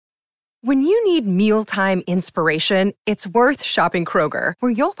When you need mealtime inspiration, it's worth shopping Kroger,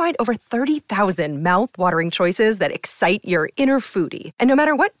 where you'll find over 30,000 mouth-watering choices that excite your inner foodie. And no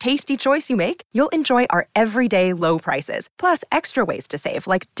matter what tasty choice you make, you'll enjoy our everyday low prices, plus extra ways to save,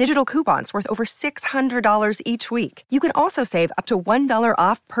 like digital coupons worth over $600 each week. You can also save up to $1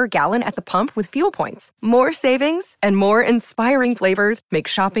 off per gallon at the pump with fuel points. More savings and more inspiring flavors make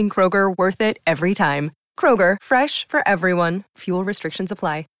shopping Kroger worth it every time. Kroger, fresh for everyone. Fuel restrictions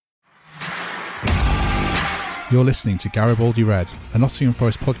apply. You're listening to Garibaldi Red, a Nottingham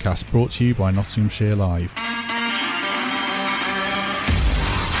Forest podcast brought to you by Nottinghamshire Live.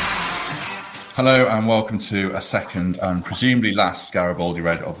 Hello and welcome to a second and presumably last Garibaldi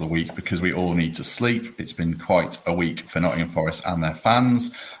Red of the week, because we all need to sleep. It's been quite a week for Nottingham Forest and their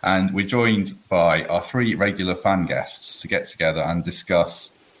fans, and we're joined by our three regular fan guests to get together and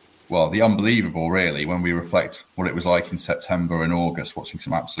discuss, well, the unbelievable really, when we reflect what it was like in September and August watching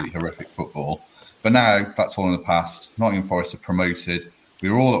some absolutely horrific football. But now that's all in the past. Nottingham Forest are promoted. We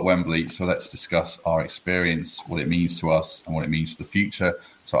were all at Wembley, so let's discuss our experience, what it means to us and what it means for the future.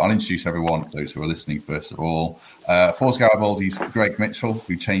 So I'll introduce everyone, for those who are listening first of all. Force Garibaldi's Greg Mitchell,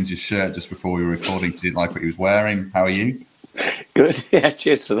 who changed his shirt just before we were recording, so he didn't like what he was wearing. How are you? Good, yeah,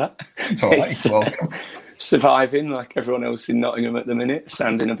 cheers for that. It's all right, welcome. Surviving like everyone else in Nottingham at the minute,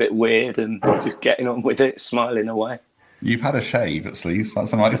 sounding a bit weird and just getting on with it, smiling away. You've had a shave, at least. I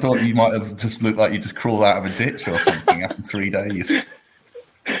thought you might have just looked like you just crawled out of a ditch or something after 3 days.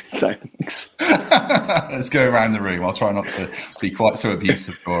 Thanks. Let's go around the room. I'll try not to be quite so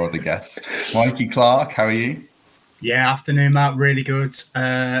abusive for other guests. Mikey Clark, how are you? Yeah, afternoon, Matt. Really good.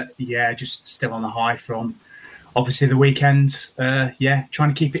 Just still on the high from obviously the weekend. Trying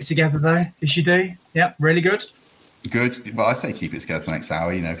to keep it together though, as you do. Yeah, really good. Good. Well, I say keep it together for the next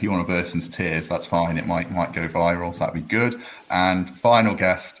hour. You know, if you want to burst into tears, that's fine. It might go viral, so that'd be good. And final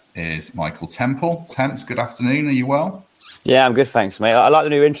guest is Michael Temple. Temps, good afternoon. Are you well? Yeah, I'm good, thanks, mate. I like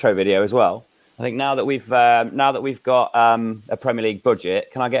the new intro video as well. I think now that we've got a Premier League budget,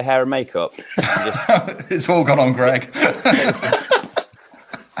 can I get hair and makeup? It's all gone on Greg.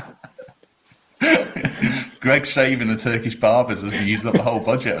 Greg shaving the Turkish barbers has used up the whole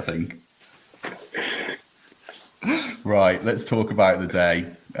budget, I think. Right, let's talk about the day.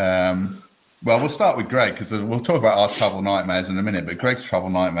 We'll start with Greg, because we'll talk about our travel nightmares in a minute, but Greg's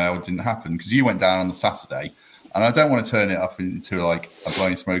travel nightmare didn't happen because you went down on the Saturday, and I don't want to turn it up into like a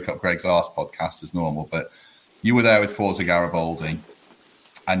blowing smoke up Greg's arse podcast as normal, but you were there with Forza Garibaldi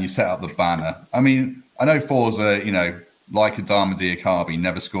and you set up the banner. I mean, I know Forza, like a Dharma Diakabi,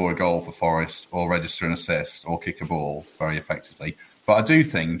 never score a goal for Forest or register an assist or kick a ball very effectively, but I do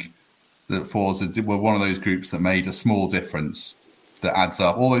think that Forza were one of those groups that made a small difference that adds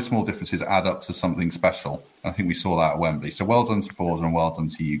up. All those small differences add up to something special. I think we saw that at Wembley. So well done to Forza and well done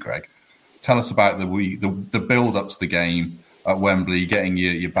to you, Greg. Tell us about the build-up to the game at Wembley, getting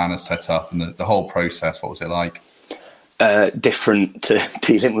your banner set up and the whole process. What was it like? Different to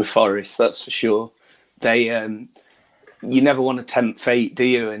dealing with Forest, that's for sure. They, you never want to tempt fate, do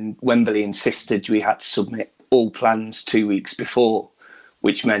you? And Wembley insisted we had to submit all plans 2 weeks before,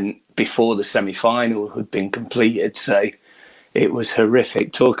 which meant before the semi-final had been completed. So it was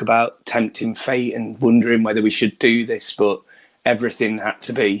horrific. Talk about tempting fate and wondering whether we should do this, but everything had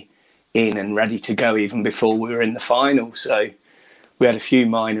to be in and ready to go even before we were in the final. So we had a few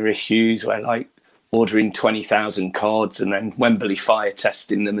minor issues where, like, ordering 20,000 cards and then Wembley fire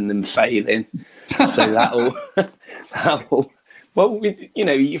testing them and then failing. So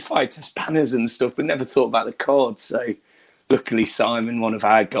you fire test banners and stuff, but never thought about the cards. So luckily Simon, one of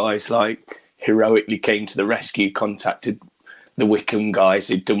our guys, heroically came to the rescue, contacted the Wickham guys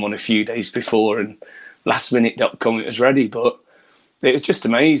who'd done one a few days before, and lastminute.com it was ready. But it was just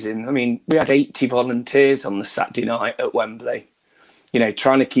amazing. I mean, we had 80 volunteers on the Saturday night at Wembley,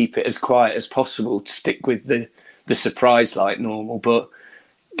 trying to keep it as quiet as possible to stick with the surprise like normal. But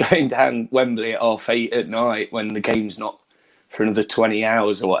going down Wembley at 8:30 at night when the game's not for another 20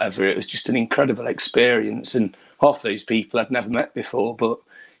 hours or whatever, it was just an incredible experience. And half those people I'd never met before, but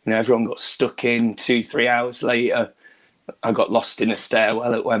everyone got stuck in. 2-3 hours later, I got lost in a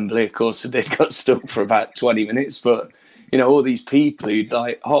stairwell at Wembley. Of course, I did, got stuck for about 20 minutes. But all these people who'd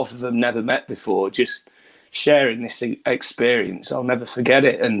half of them never met before, just sharing this experience, I'll never forget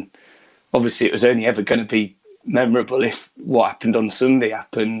it. And obviously, it was only ever going to be memorable if what happened on Sunday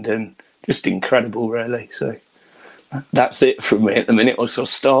happened, and just incredible, really. So that's it from me at the minute. I'll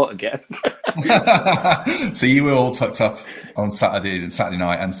start again. So you were all tucked up on Saturday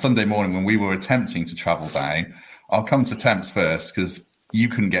night and Sunday morning when we were attempting to travel down. I'll come to Temps first because you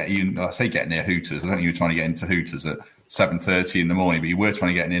couldn't get near Hooters. I don't think you were trying to get into Hooters at 7:30 in the morning, but you were trying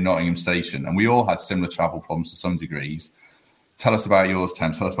to get near Nottingham Station, and we all had similar travel problems to some degrees. Tell us about yours,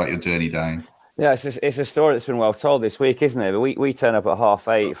 Tim. Tell us about your journey down. Yeah, it's a story that's been well told this week, isn't it? But we turn up at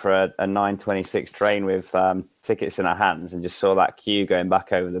 8:30 for a 9:26 train with tickets in our hands, and just saw that queue going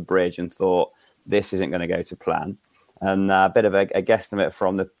back over the bridge and thought, this isn't going to go to plan. And a bit of a guesstimate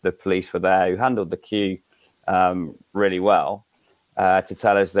from the police were there who handled the queue really well to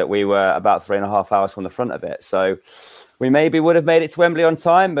tell us that we were about 3.5 hours from the front of it. So we maybe would have made it to Wembley on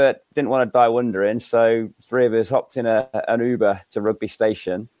time, but didn't want to die wondering. So 3 of us hopped in an Uber to Rugby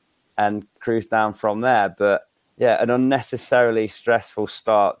Station and cruised down from there. But yeah, an unnecessarily stressful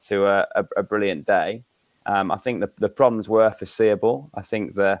start to a brilliant day. I think the problems were foreseeable. I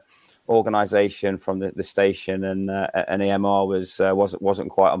think the organisation from the station and EMR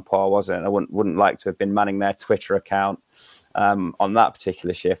wasn't quite on par, was it? I wouldn't like to have been manning their Twitter account on that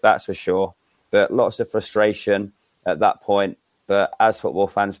particular shift, that's for sure. But lots of frustration at that point. But as football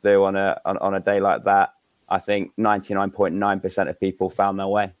fans do on a day like that, I think 99.9% of people found their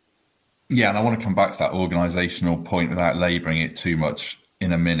way. Yeah, and I want to come back to that organisational point without labouring it too much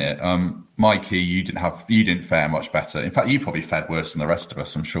in a minute. Mikey, you didn't fare much better. In fact, you probably fared worse than the rest of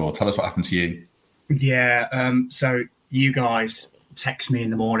us, I'm sure. Tell us what happened to you. Yeah, so you guys text me in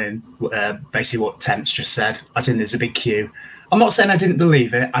the morning, basically what Temps just said, as in there's a big queue. I'm not saying I didn't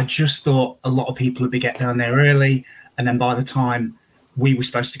believe it. I just thought a lot of people would be getting down there early. And then by the time we were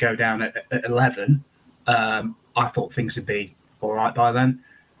supposed to go down at 11, I thought things would be all right by then.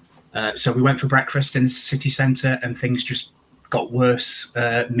 So we went for breakfast in the city centre and things just got worse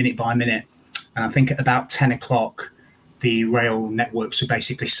minute by minute. And I think at about 10 o'clock, the rail networks were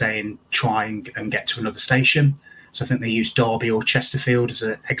basically saying, try and get to another station. So I think they used Derby or Chesterfield as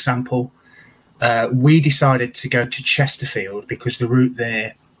an example. We decided to go to Chesterfield because the route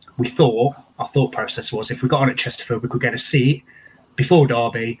there, our thought process was if we got on at Chesterfield, we could get a seat before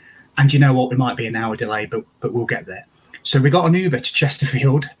Derby. And you know what, we might be an hour delay, but we'll get there. So we got an Uber to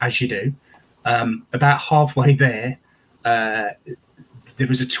Chesterfield, as you do. About halfway there, there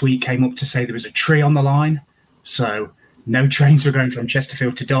was a tweet came up to say there was a tree on the line. So no trains were going from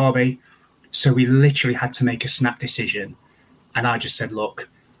Chesterfield to Derby. So we literally had to make a snap decision. And I just said, look,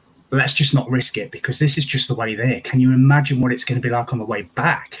 let's just not risk it because this is just the way there. Can you imagine what it's going to be like on the way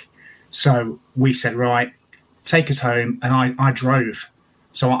back? So we said, right, take us home. And I drove.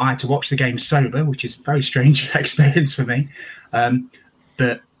 So I had to watch the game sober, which is a very strange experience for me.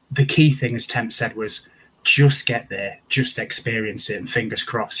 But the key thing, as Temp said, was just get there, just experience it, and fingers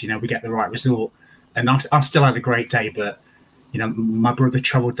crossed, we get the right result. And I still had a great day, but, my brother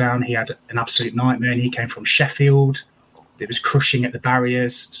travelled down. He had an absolute nightmare, and he came from Sheffield. It was crushing at the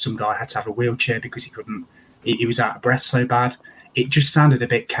barriers. Some guy had to have a wheelchair because he was out of breath so bad. It just sounded a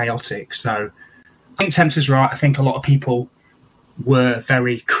bit chaotic. So I think Temps is right. I think a lot of people were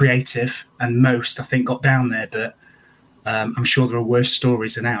very creative and most, I think, got down there. But I'm sure there are worse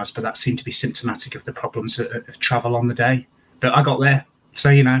stories than ours, but that seemed to be symptomatic of the problems of travel on the day. But I got there, so,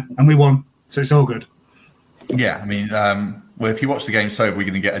 and we won. So it's all good. Yeah, I mean, well, if you watch the game sober, we're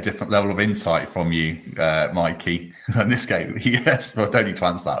going to get a different level of insight from you, Mikey, in this game. Yes, well, don't need to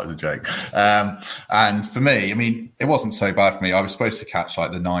answer that as a joke. And for me, I mean, it wasn't so bad for me. I was supposed to catch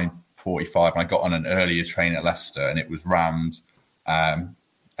like the 9:45, and I got on an earlier train at Leicester, and it was rammed. And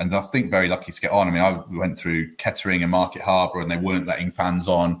I think very lucky to get on. I mean, I went through Kettering and Market Harbour, and they weren't letting fans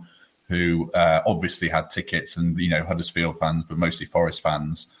on who obviously had tickets, and Huddersfield fans, but mostly Forest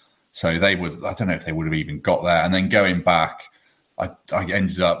fans. So they would, I don't know if they would have even got there. And then going back, I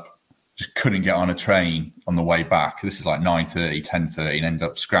ended up just couldn't get on a train on the way back. This is like 9:30, 10:30, and ended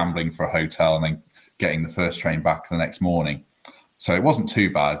up scrambling for a hotel and then getting the first train back the next morning. So it wasn't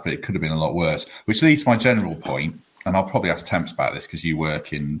too bad, but it could have been a lot worse. Which leads to my general point, and I'll probably ask Temps about this because you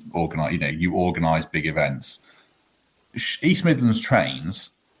work in you organise big events. East Midlands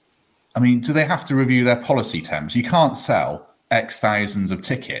trains, I mean, do they have to review their policy, Temps? You can't sell X thousands of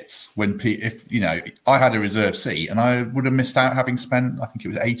tickets if I had a reserved seat and I would have missed out having spent, I think it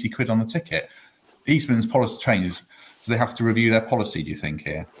was 80 quid on the ticket. East Midlands policy trains, do they have to review their policy, do you think,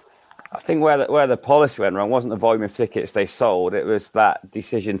 here? I think where the policy went wrong wasn't the volume of tickets they sold. It was that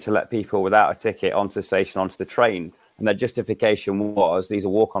decision to let people without a ticket onto the station, onto the train. And their justification was these are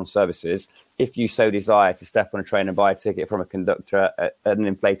walk-on services. If you so desire to step on a train and buy a ticket from a conductor at an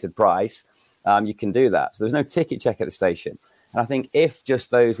inflated price, you can do that. So there's no ticket check at the station. And I think if just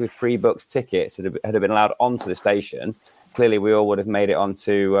those with pre-booked tickets had been allowed onto the station, clearly we all would have made it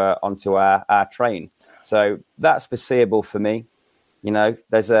onto our train. So that's foreseeable for me.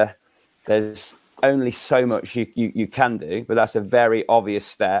 There's only so much you can do, but that's a very obvious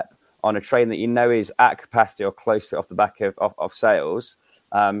step on a train that you know is at capacity or close to it off the back of sales,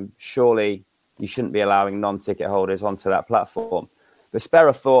 surely you shouldn't be allowing non-ticket holders onto that platform. But spare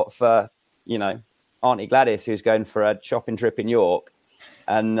a thought for, you know, Auntie Gladys, who's going for a shopping trip in York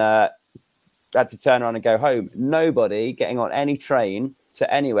and had to turn around and go home. Nobody getting on any train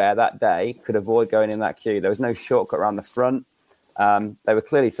to anywhere that day could avoid going in that queue. There was no shortcut around the front. They were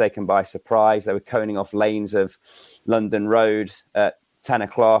clearly taken by surprise. They were coning off lanes of London Road at 10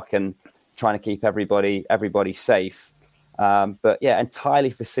 o'clock and trying to keep everybody safe. But yeah, entirely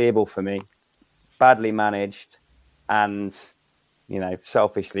foreseeable for me, badly managed, and, you know,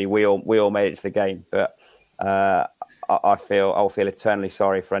 selfishly, we all made it to the game. But I'll feel eternally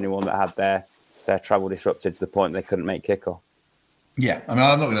sorry for anyone that had their travel disrupted to the point they couldn't make kickoff. Yeah, I mean,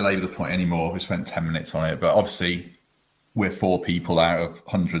 I'm not going to labour the point anymore. We spent 10 minutes on it, but obviously we're 4 people out of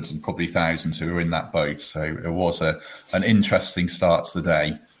hundreds and probably thousands who were in that boat. So it was an interesting start to the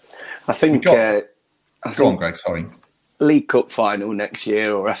day. I think... Go on, Greg, sorry. League Cup final next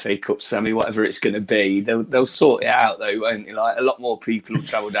year or FA Cup semi, whatever it's going to be, they'll sort it out though, won't they? Like, a lot more people will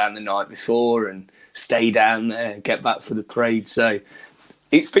travel down the night before and stay down there, get back for the parade. So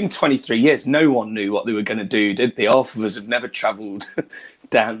it's been 23 years. No one knew what they were going to do, did they? Half of us have never travelled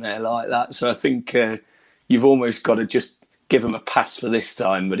down there like that. So I think you've almost got to just give them a pass for this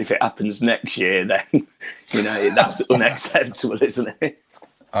time. But if it happens next year, then, you know, that's unacceptable, isn't it?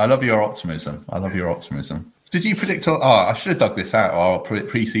 I love your optimism. Did you predict? I should have dug this out. Our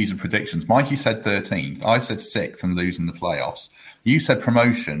pre-season predictions. Mikey said 13th. I said 6th and losing the playoffs. You said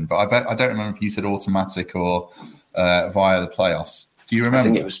promotion, but I don't remember if you said automatic or via the playoffs. Do you remember? I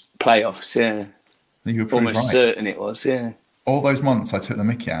think it was playoffs. Yeah, you were almost right. certain it was. Yeah. All those months I took the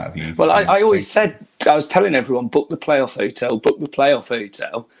mickey out of you. Well, I always said, I was telling everyone, book the playoff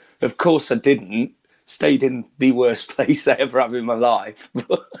hotel. Of course, I didn't. Stayed in the worst place I ever have in my life.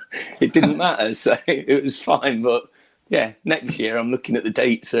 But it didn't matter, so it was fine. But yeah, next year I'm looking at the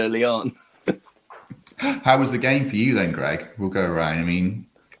dates early on. How was the game for you then, Greg? We'll go around. I mean,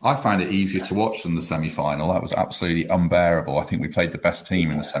 I found it easier to watch than the semi-final. That was absolutely unbearable. I think we played the best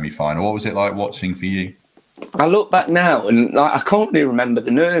team in the semi-final. What was it like watching for you? I look back now and I can't really remember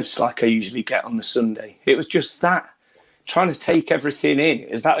the nerves like I usually get on the Sunday. It was just that, trying to take everything in.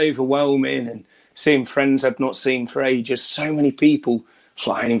 It was that overwhelming, and seeing friends I've not seen for ages. So many people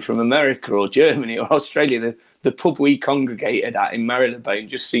flying in from America or Germany or Australia. The pub we congregated at in Marylebone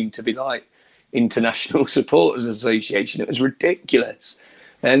just seemed to be like International Supporters Association. It was ridiculous.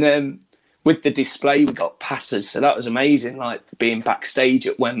 And with the display, we got passes. So that was amazing, like being backstage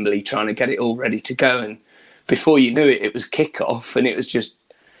at Wembley, trying to get it all ready to go. And before you knew it, it was kick-off, and it was just,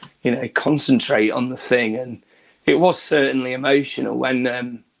 you know, concentrate on the thing. And it was certainly emotional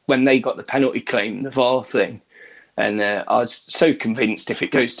when they got the penalty claim, the VAR thing. And I was so convinced if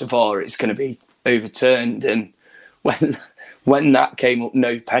it goes to VAR, it's going to be overturned. And when that came up,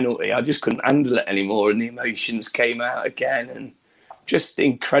 no penalty, I just couldn't handle it anymore. And the emotions came out again, and just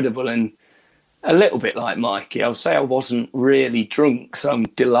incredible. And a little bit like Mikey, I'll say I wasn't really drunk, so I'm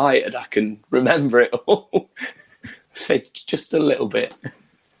delighted I can remember it all. So just a little bit.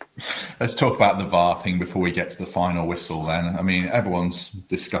 Let's talk about the VAR thing before we get to the final whistle then. I mean, everyone's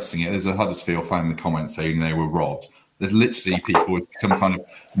discussing it. There's a Huddersfield fan in the comments saying they were robbed. There's literally people with some kind of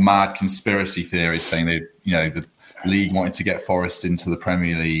mad conspiracy theories saying the league wanted to get Forest into the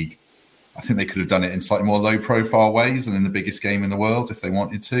Premier League. I think they could have done it in slightly more low-profile ways and in the biggest game in the world if they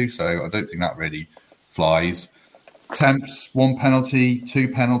wanted to. So I don't think that really flies. Temps, 1 penalty, 2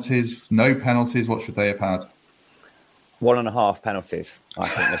 penalties, no penalties. What should they have had? 1.5 penalties, I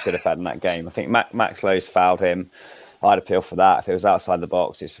think they should have had in that game. I think Max Lowe's fouled him. I'd appeal for that. If it was outside the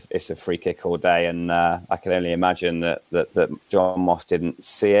box, it's a free kick all day. And I can only imagine that John Moss didn't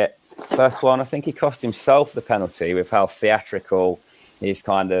see it. First one, I think he cost himself the penalty with how theatrical his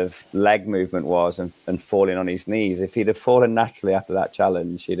kind of leg movement was and falling on his knees. If he'd have fallen naturally after that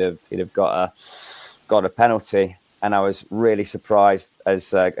challenge, he'd have got a penalty. And I was really surprised,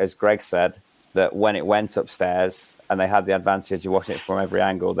 as Greg said, that when it went upstairs and they had the advantage of watching it from every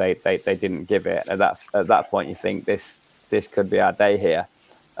angle, they didn't give it. At that point, you think this could be our day here.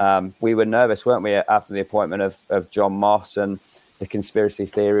 We were nervous, weren't we, after the appointment of John Moss, and the conspiracy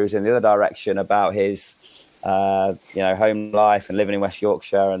theory was in the other direction about his home life and living in West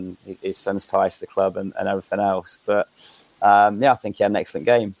Yorkshire and his son's ties to the club and everything else. But I think he had an excellent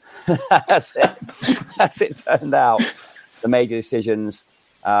game. As it turned out, the major decisions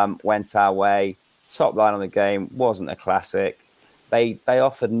went our way. Top line on the game wasn't a classic. They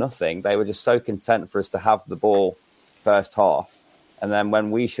offered nothing. They were just so content for us to have the ball first half. And then when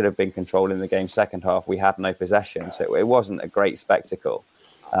we should have been controlling the game second half, we had no possession. So it wasn't a great spectacle.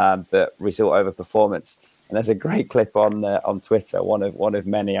 but result over performance. And there's a great clip on Twitter, one of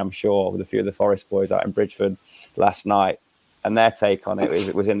many, I'm sure, with a few of the Forest boys out in Bridgeford last night. And their take on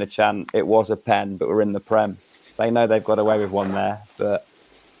it was in the chant, "It was a pen, but we're in the Prem." They know they've got away with one there, but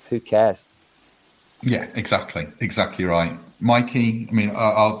who cares? Yeah, exactly right. Mikey, I mean,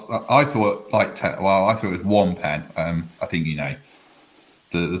 I thought I thought it was one pen. I think,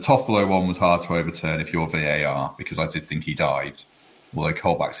 the Toffolo one was hard to overturn if you're VAR, because I did think he dived, although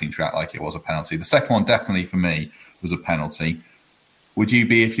Colback seemed to act like it was a penalty. The second one definitely for me was a penalty. Would you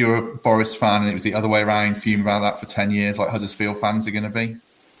be, if you're a Forest fan and it was the other way around, fume about that for 10 years like Huddersfield fans are going to be?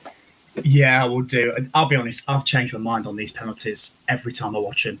 Yeah, I will do. I'll be honest, I've changed my mind on these penalties every time I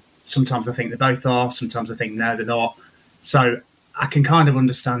watch them. Sometimes I think they both are, sometimes I think no, they're not. So I can kind of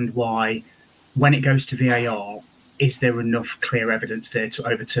understand why, when it goes to VAR, is there enough clear evidence there to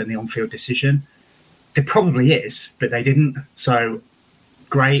overturn the on-field decision? There probably is, but they didn't. So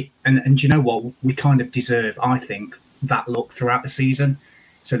great. And you know what? We kind of deserve, I think, that look throughout the season.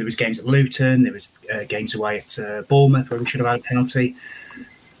 So there was games at Luton, there was games away at Bournemouth where we should have had a penalty.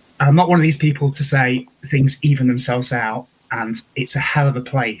 I'm not one of these people to say things even themselves out, and it's a hell of a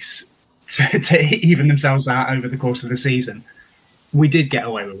place to even themselves out over the course of the season. We did get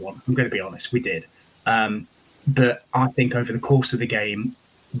away with one. I'm going to be honest, we did. But I think over the course of the game,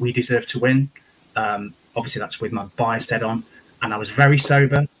 we deserve to win. Obviously, that's with my bias head on. And I was very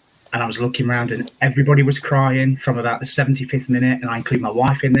sober, and I was looking around, and everybody was crying from about the 75th minute, and I include my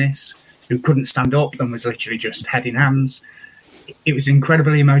wife in this, who couldn't stand up and was literally just head in hands. It was an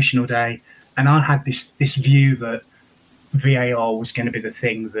incredibly emotional day, and I had this view that VAR was going to be the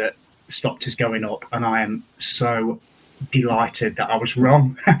thing that stopped us going up, and I am so delighted that I was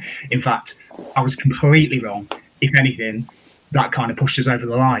wrong. In fact, I was completely wrong. If anything, that kind of pushed us over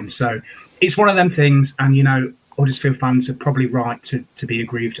the line. So it's one of them things, and Huddersfield fans are probably right to be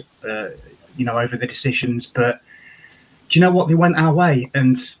aggrieved, over the decisions. But do you know what? They went our way,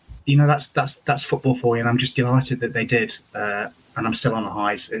 and that's football for you. And I'm just delighted that they did. And I'm still on the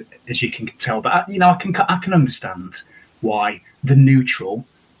highs, as you can tell. But I can understand why the neutral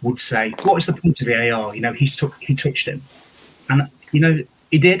would say, "What is the point of VAR? He touched him," and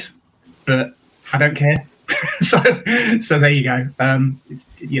he did, but I don't care. so there you go. I'm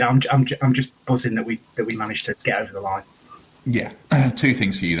just buzzing that we managed to get over the line. Yeah, two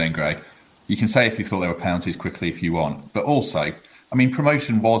things for you then, Greg. You can say if you thought there were penalties quickly if you want, but also, I mean,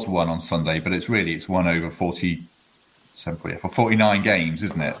 promotion was won on Sunday, but it's won over 49 games,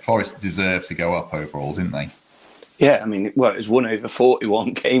 isn't it? Forest deserved to go up overall, didn't they? Yeah, I mean, it was won over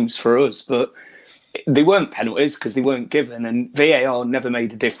 41 games for us, but they weren't penalties because they weren't given, and VAR never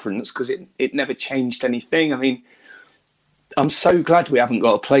made a difference because it never changed anything. I mean, I'm so glad we haven't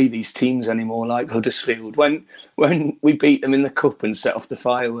got to play these teams anymore like Huddersfield. When we beat them in the cup and set off the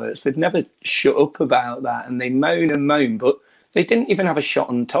fireworks, they'd never shut up about that, and they moan and moan, but they didn't even have a shot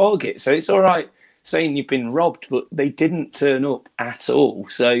on target. So it's all right saying you've been robbed, but they didn't turn up at all.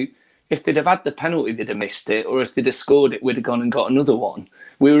 So if they'd have had the penalty, they'd have missed it, or if they'd have scored it, we'd have gone and got another one.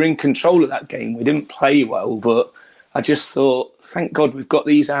 We were in control of that game. We didn't play well, but I just thought, thank God we've got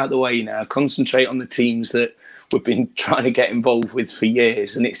these out of the way now. Concentrate on the teams that we've been trying to get involved with for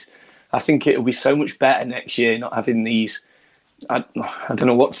years. And I think it'll be so much better next year not having these. I don't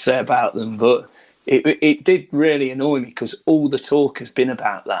know what to say about them, but it did really annoy me because all the talk has been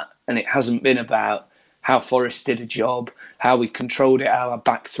about that, and it hasn't been about how Forest did a job, how we controlled it, how our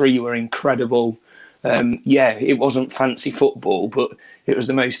back three were incredible. It wasn't fancy football, but it was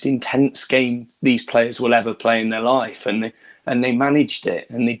the most intense game these players will ever play in their life, and they managed it,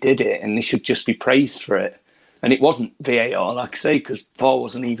 and they did it, and they should just be praised for it. And it wasn't VAR, like I say, because VAR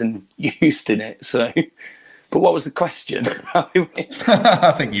wasn't even used in it. So, but what was the question?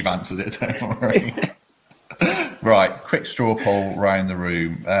 I think you've answered it, don't worry. Right, quick straw poll round the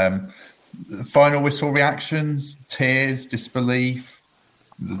room. Final whistle reactions, tears, disbelief,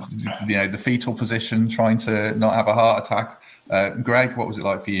 the fetal position, trying to not have a heart attack. Greg, what was it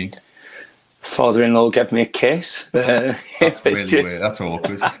like for you? Father-in-law gave me a kiss. That's really weird. That's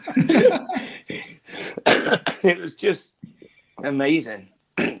awkward. It was just amazing.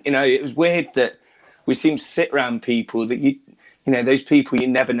 It was weird that we seem to sit around people that those people you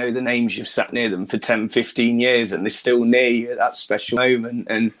never know the names, you've sat near them for 10, 15 years and they're still near you at that special moment.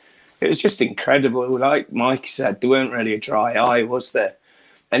 And it was just incredible. Like Mike said, there weren't really a dry eye, was there?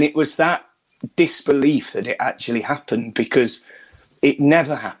 And it was that disbelief that it actually happened, because it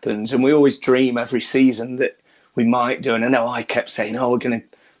never happens. And we always dream every season that we might do. And I know I kept saying, we're going to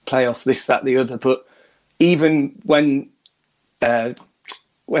play off this, that, the other. But even when the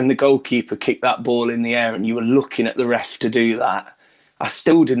goalkeeper kicked that ball in the air and you were looking at the ref to do that, I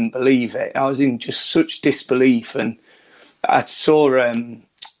still didn't believe it. I was in just such disbelief. And I saw,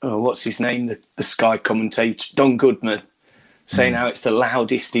 what's his name, the Sky commentator, Don Goodman, saying how it's the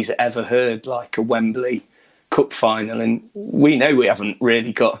loudest he's ever heard, like a Wembley Cup final. And we know he hasn't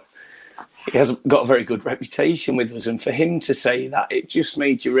got a very good reputation with us. And for him to say that, it just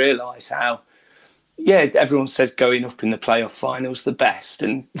made you realise how, everyone said going up in the playoff finals the best,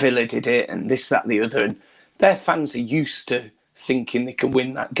 and Villa did it, and this, that, and the other. And their fans are used to thinking they can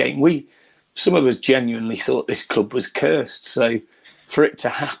win that game. Some of us genuinely thought this club was cursed. So for it to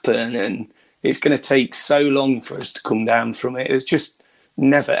happen, and it's going to take so long for us to come down from it, it's just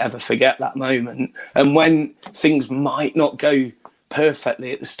never, ever forget that moment. And when things might not go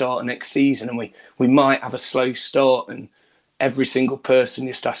perfectly at the start of next season, and we might have a slow start, and every single person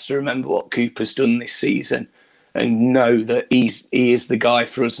just has to remember what Cooper's done this season and know that he is the guy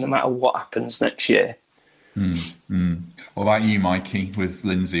for us no matter what happens next year. What about you, Mikey, with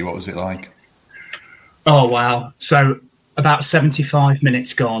Lindsay? What was it like? Oh, wow. So about 75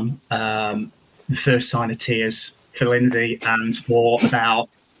 minutes gone, the first sign of tears for Lindsay and for about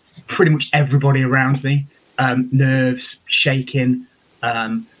pretty much everybody around me. Nerves, shaking.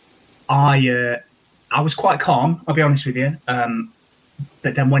 I was quite calm, I'll be honest with you.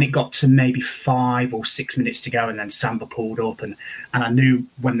 But then when it got to maybe 5 or 6 minutes to go, and then Samba pulled up, and I knew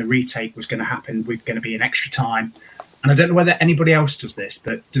when the retake was going to happen, we're going to be in extra time. And I don't know whether anybody else does this,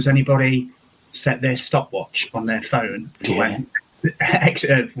 but does anybody set their stopwatch on their phone for when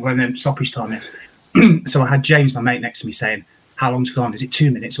the stoppage time is? So I had James, my mate, next to me saying, how long's gone? Is it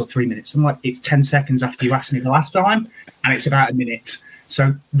 2 minutes or 3 minutes? I'm like, it's 10 seconds after you asked me the last time, and it's about a minute.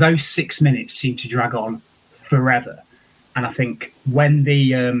 So those 6 minutes seem to drag on forever. And I think when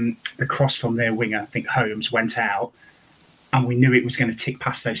the cross from their winger, I think Holmes, went out, and we knew it was going to tick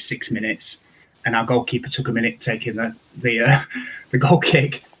past those 6 minutes, and our goalkeeper took a minute taking the goal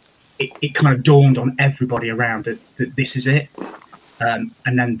kick, it kind of dawned on everybody around that this is it. And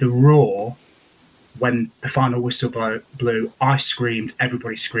then the roar, when the final whistle blew, I screamed,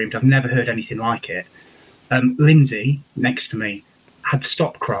 everybody screamed. I've never heard anything like it. Lindsay, next to me, had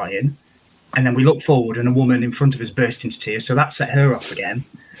stopped crying. And then we looked forward, and a woman in front of us burst into tears. So that set her off again.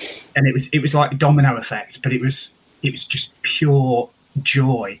 And it was like a domino effect, but it was just pure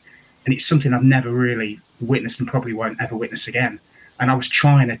joy. And it's something I've never really witnessed and probably won't ever witness again. And I was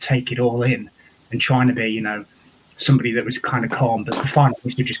trying to take it all in and trying to be, somebody that was kind of calm. But the final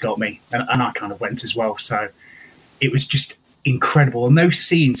whistle just got me, and I kind of went as well. So it was just incredible. And those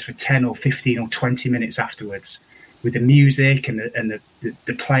scenes for 10 or 15 or 20 minutes afterwards, with the music and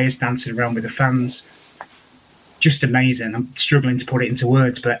the players dancing around with the fans, just amazing. I'm struggling to put it into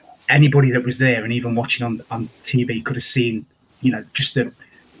words, but anybody that was there and even watching on TV could have seen, just the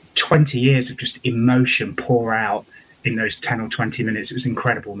 20 years of just emotion pour out in those 10 or 20 minutes. It was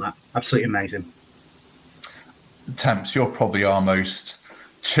incredible, Matt. Absolutely amazing. Temps, you're probably our most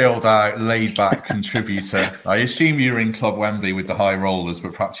chilled out, laid back contributor. I assume you were in Club Wembley with the high rollers,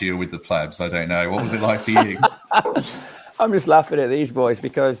 but perhaps you were with the plebs. I don't know. What was it like for you? I'm just laughing at these boys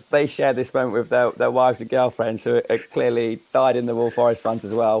because they share this moment with their wives and girlfriends who are clearly dyed in the wool Forest fans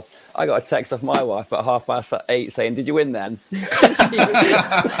as well. I got a text off my wife at 8:30 saying, "Did you win then?" She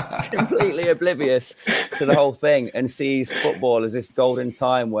was completely oblivious to the whole thing and sees football as this golden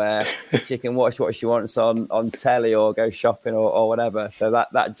time where she can watch what she wants on telly or go shopping or whatever. So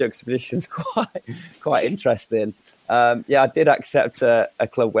that juxtaposition's quite interesting. I did accept a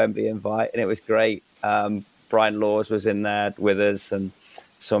Club Wembley invite, and it was great. Brian Laws was in there with us, and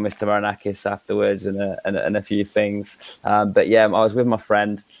saw Mr. Marinakis afterwards, and a few things. I was with my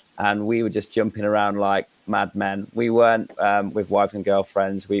friend, and we were just jumping around like madmen. We weren't with wives and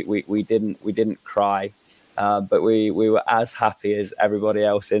girlfriends. We didn't cry, but we were as happy as everybody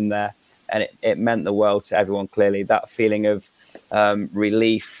else in there, and it meant the world to everyone. Clearly, that feeling of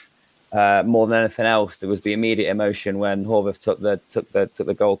relief. More than anything else, there was the immediate emotion when Horvath took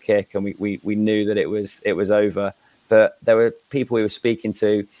the goal kick, and we knew that it was over. But there were people we were speaking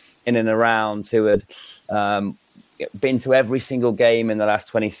to in and around who had been to every single game in the last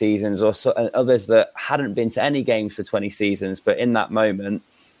 20 seasons, and others that hadn't been to any games for 20 seasons. But in that moment,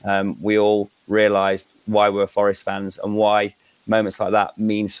 we all realised why we're Forest fans and why moments like that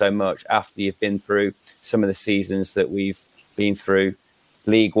mean so much after you've been through some of the seasons that we've been through.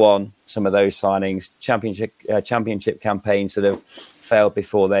 League One, some of those signings, championship campaigns that have failed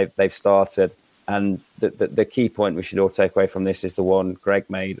before they've started. And the key point we should all take away from this is the one Greg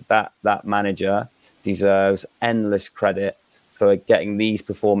made. That manager deserves endless credit for getting these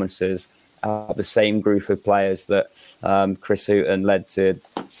performances out of the same group of players that Chris Hughton led to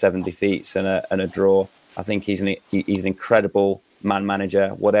 7 defeats and a draw. I think he's an incredible man manager,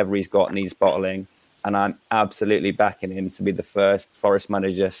 whatever he's got needs bottling. And I'm absolutely backing him to be the first Forest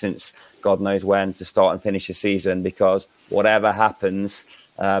manager since God knows when to start and finish a season, because whatever happens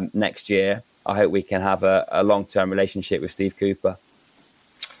next year, I hope we can have a long-term relationship with Steve Cooper.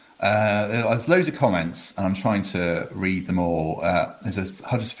 There's loads of comments, and I'm trying to read them all. There's a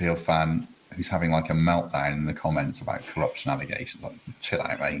Huddersfield fan who's having like a meltdown in the comments about corruption allegations. Like, chill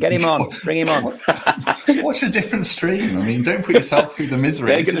out, mate. Get him on. Bring him on. Watch a different stream. I mean, don't put yourself through the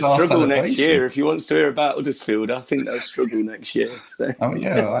misery. They're going to struggle next year. If he wants to hear about Huddersfield, I think they'll struggle next year. So. Oh,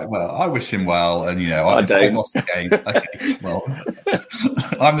 yeah. I wish him well. And, I don't. I lost the game. Okay, well,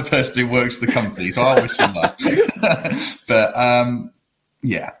 I'm the person who works for the company, so I wish him well. But,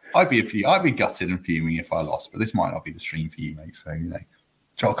 yeah, I'd be gutted and fuming if I lost. But this might not be the stream for you, mate. So,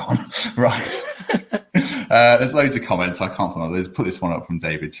 jog on. Right. There's loads of comments. I can't find it. Put this one up from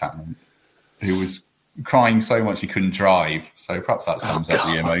David Chapman, who was crying so much he couldn't drive. So perhaps that sums up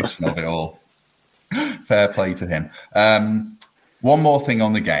the emotion of it all. Fair play to him. One more thing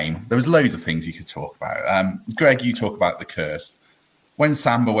on the game. There was loads of things you could talk about. Greg, you talk about the curse. When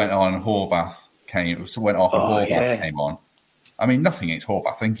Samba went on, Horvath went off and Horvath came on. I mean, nothing against Horvath.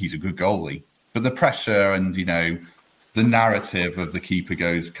 I think he's a good goalie. But the pressure and, the narrative of the keeper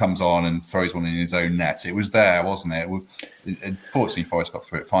comes on and throws one in his own net. It was there, wasn't it? Fortunately, Forrest got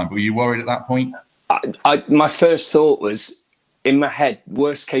through it fine. But were you worried at that point? My first thought was, in my head,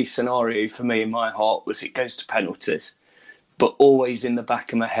 worst case scenario for me in my heart was it goes to penalties. But always in the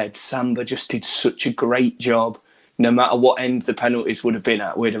back of my head, Samba just did such a great job. No matter what end the penalties would have been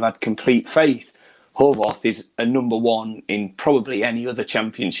at, we'd have had complete faith. Horvath is a number one in probably any other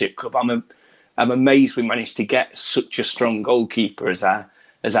championship club. I'm amazed we managed to get such a strong goalkeeper as our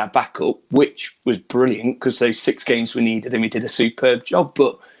backup, which was brilliant because those 6 games we needed him, he did a superb job.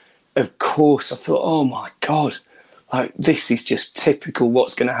 But of course, I thought, oh my God, this is just typical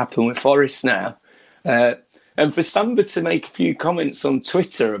what's going to happen with Forest now. And for Samba to make a few comments on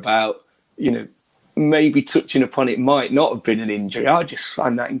Twitter about, maybe touching upon it might not have been an injury, I just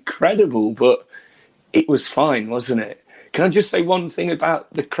find that incredible. But it was fine, wasn't it? Can I just say one thing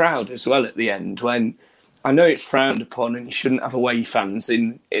about the crowd as well at the end? When I know it's frowned upon and you shouldn't have away fans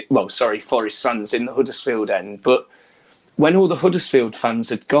Forest fans in the Huddersfield end, but when all the Huddersfield fans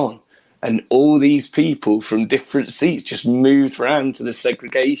had gone and all these people from different seats just moved around to the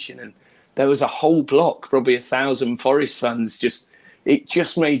segregation, and there was a whole block, probably 1,000 Forest fans, it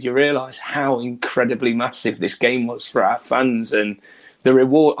just made you realise how incredibly massive this game was for our fans, and the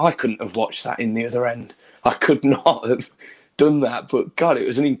reward. I couldn't have watched that in the other end. I could not have done that, but God, it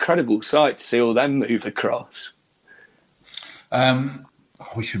was an incredible sight to see all them move across.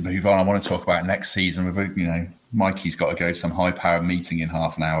 We should move on. I want to talk about next season. Mikey's got to go to some high-powered meeting in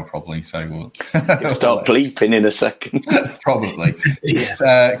half an hour, probably. So You'll start bleeping in a second. Probably. Just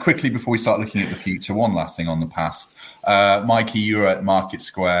quickly before we start looking at the future, one last thing on the past. Mikey, you were at Market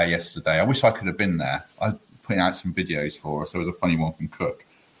Square yesterday. I wish I could have been there. I put out some videos for us. There was a funny one from Cook,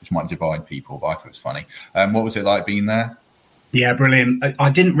 which might divide people, but I thought it was funny. What was it like being there? Yeah, brilliant. I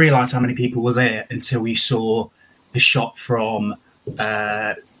didn't realise how many people were there until we saw the shot from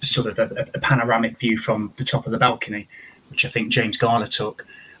sort of a panoramic view from the top of the balcony, which I think James Garner took.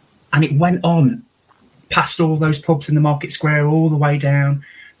 And it went on past all those pubs in the Market Square, all the way down.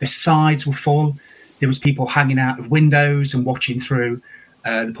 The sides were full. There was people hanging out of windows and watching through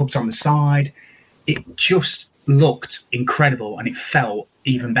the pubs on the side. It just looked incredible, and it felt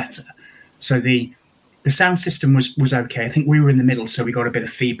even better. So the sound system was okay. I think we were in the middle, so we got a bit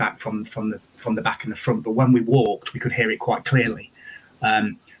of feedback from the back and the front. But when we walked, we could hear it quite clearly.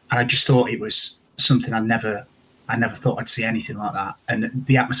 And I just thought it was something I never thought I'd see anything like that. And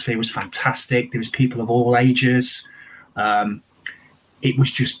the atmosphere was fantastic. There was people of all ages. It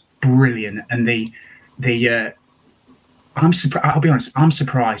was just brilliant. And I'll be honest, I'm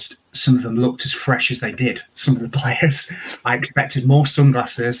surprised some of them looked as fresh as they did, some of the players. I expected more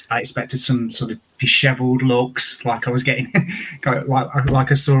sunglasses. I expected some sort of dishevelled looks, like I was getting,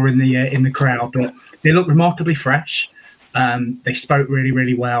 like I saw in the crowd. But they looked remarkably fresh. They spoke really,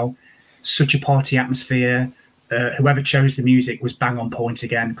 really well. Such a party atmosphere. Whoever chose the music was bang on point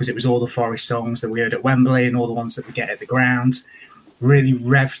again, because it was all the Forest songs that we heard at Wembley and all the ones that we get at the ground. Really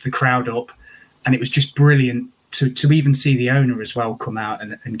revved the crowd up. And it was just brilliant to even see the owner as well come out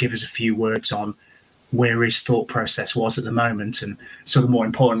and give us a few words on where his thought process was at the moment. And sort of more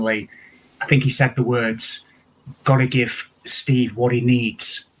importantly, I think he said the words, got to give Steve what he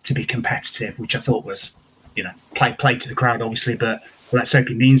needs to be competitive, which I thought was, play to the crowd, obviously, but let's hope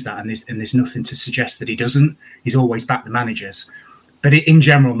he means that. And there's nothing to suggest that he doesn't. He's always backed the managers. But in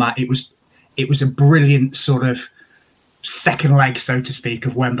general, Matt, it was a brilliant sort of second leg, so to speak,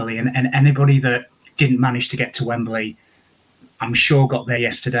 of Wembley, and anybody that didn't manage to get to Wembley, I'm sure got there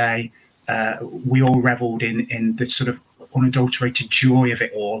yesterday. We all revelled in the sort of unadulterated joy of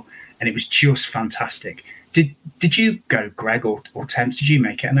it all, and it was just fantastic. Did you go, Greg, or Temps? Did you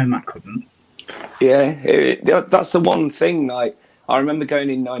make it? I know Matt couldn't. Yeah, that's the one thing. Like, I remember going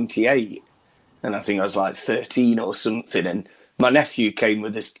in '98, and I think I was like 13 or something, and my nephew came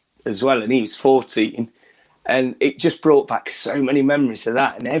with us as well, and he was 14. And it just brought back so many memories of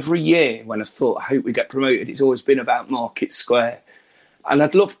that. And every year when I thought, I hope we get promoted, it's always been about Market Square. And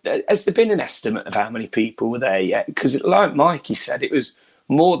I'd love, has there been an estimate of how many people were there yet? Because like Mikey said, it was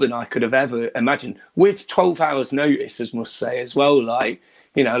more than I could have ever imagined. With 12 hours notice, as must say as well, like,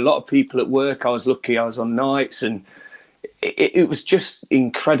 you know, a lot of people at work, I was lucky I was on nights, and it was just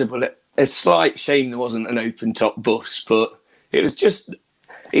incredible. A slight shame there wasn't an open top bus, but it was just...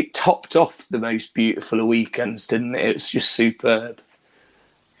 It topped off the most beautiful of weekends, didn't it? It's just superb.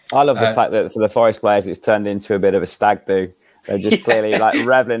 I love the fact that for the Forest players, it's turned into a bit of a stag do. They're just clearly like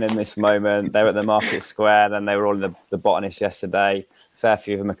reveling in this moment. They were at the Market Square, then they were all in the Botanist yesterday. A fair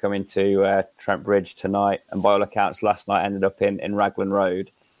few of them are coming to Trent Bridge tonight, and by all accounts, last night ended up in Raglan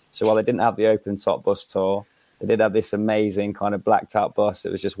Road. So while they didn't have the open top bus tour, they did have this amazing kind of blacked out bus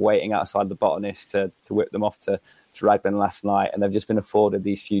that was just waiting outside the Botanist to whip them off to Raglan last night. And they've just been afforded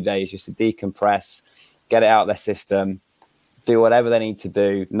these few days just to decompress, get it out of their system, do whatever they need to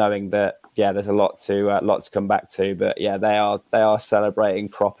do, knowing that, yeah, there's a lot to come back to. But yeah, they are celebrating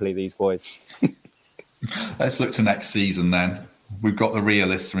properly, these boys. Let's look to next season then. We've got the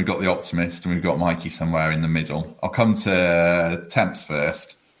realist and we've got the optimist and we've got Mikey somewhere in the middle. I'll come to Temps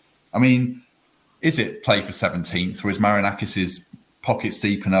first. I mean, is it play for 17th, or is Marinakis' pockets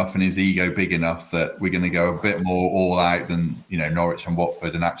deep enough and his ego big enough that we're going to go a bit more all out than, you know, Norwich and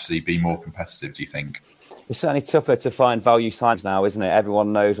Watford and actually be more competitive, do you think? It's certainly tougher to find value signs now, isn't it?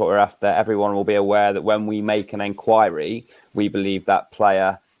 Everyone knows what we're after. Everyone will be aware that when we make an inquiry, we believe that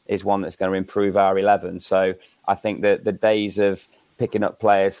player is one that's going to improve our 11. So I think that the days of picking up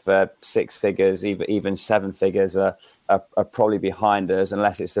players for 6 figures, even 7 figures are probably behind us,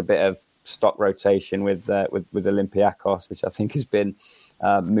 unless it's a bit of stock rotation with Olympiacos, which I think has been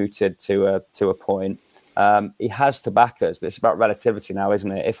mooted to a point. He has to back us, but it's about relativity now,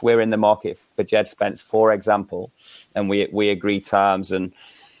 isn't it? If we're in the market for Jed Spence, for example, and we agree terms and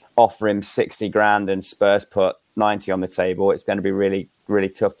offer him 60 grand and Spurs put 90 on the table, it's going to be really, really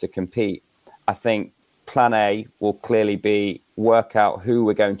tough to compete. I think plan A will clearly be work out who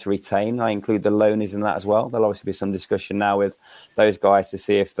we're going to retain. I include the loanies in that as well. There'll obviously be some discussion now with those guys to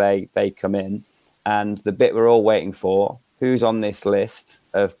see if they come in. And the bit we're all waiting for, who's on this list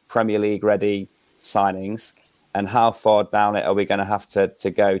of Premier League ready signings and how far down it are we going to have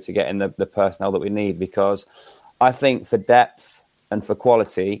to go to get in the personnel that we need? Because I think for depth and for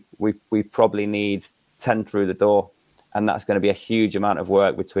quality, we probably need 10 through the door. And that's going to be a huge amount of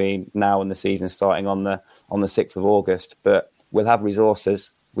work between now and the season starting on the 6th of August. But we'll have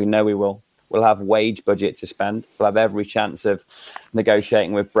resources. We know we will. We'll have wage budget to spend. We'll have every chance of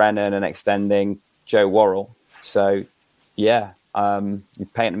negotiating with Brennan and extending Joe Worrell. So, yeah, you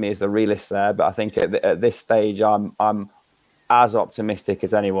painted me as the realist there. But I think at this stage, I'm as optimistic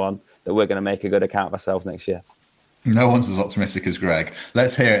as anyone that we're going to make a good account of ourselves next year. No one's as optimistic as Greg.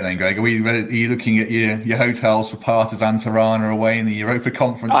 Let's hear it then, Greg. Are you looking at your hotels for Partizan Tirana away in the Europa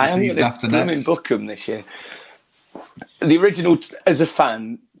Conference the season after next? I'm in Bookham this year. The original, as a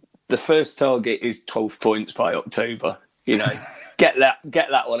fan, the first target is 12 points by October. You know, get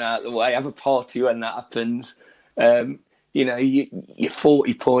that one out of the way. Have a party when that happens. You know, you're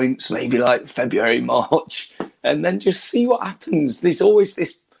 40 points, maybe like February, March, and then just see what happens. There's always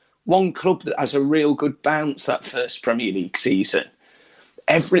this one club that has a real good bounce that first Premier League season.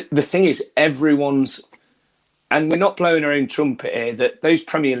 The thing is, everyone's, and we're not blowing our own trumpet here, that those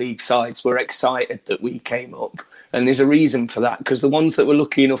Premier League sides were excited that we came up. And there's a reason for that, because the ones that were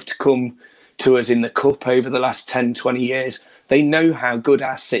lucky enough to come to us in the Cup over the last 10, 20 years, they know how good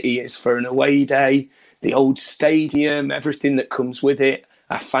our city is for an away day, the old stadium, everything that comes with it.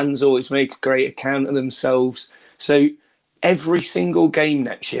 Our fans always make a great account of themselves. So every single game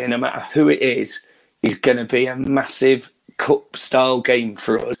next year, no matter who it is going to be a massive cup-style game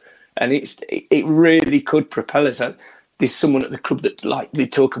for us. And it really could propel us. There's someone at the club that they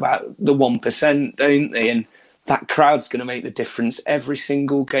talk about the 1%, don't they? And that crowd's going to make the difference every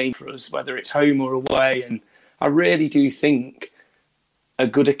single game for us, whether it's home or away. And I really do think a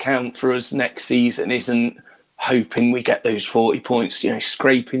good account for us next season isn't hoping we get those 40 points, you know,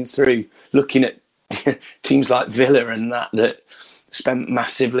 scraping through, looking at teams like Villa and that spent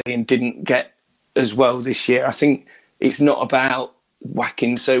massively and didn't get as well this year. I think it's not about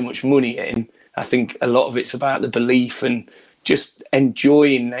whacking so much money in. I think a lot of it's about the belief and just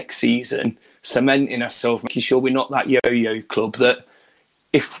enjoying next season, cementing ourselves, making sure we're not that yo-yo club that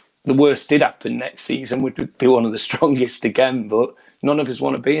if the worst did happen next season, we'd be one of the strongest again, but none of us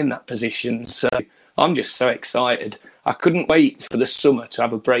want to be in that position. So I'm just so excited. I couldn't wait for the summer to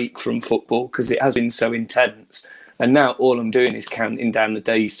have a break from football because it has been so intense. And now all I'm doing is counting down the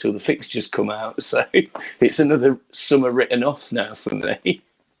days till the fixtures come out. So it's another summer written off now for me.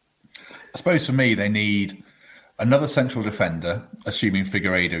 I suppose for me, they need another central defender, assuming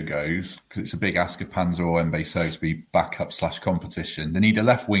Figueiredo goes, because it's a big ask of Panzer or WEMBLEY to be backup/competition. They need a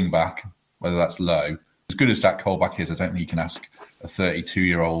left wing back, whether that's low. As good as Jack Colback is, I don't think you can ask a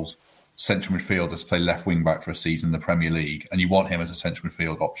 32-year-old central midfielder to play left wing back for a season in the Premier League, and you want him as a central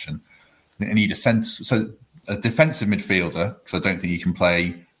midfield option. They need a defensive midfielder, because I don't think he can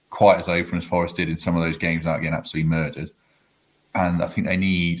play quite as open as Forest did in some of those games without getting absolutely murdered. And I think they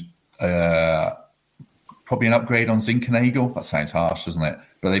need probably an upgrade on Zinkernagel. That sounds harsh, doesn't it?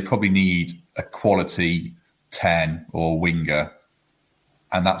 But they probably need a quality 10 or winger.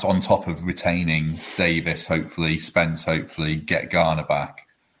 And that's on top of retaining Davis, hopefully, Spence, hopefully, get Garner back.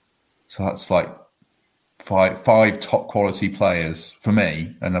 So that's like five top quality players for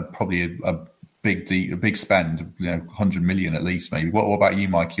me, and probably a big spend, 100 million at least, maybe. What about you,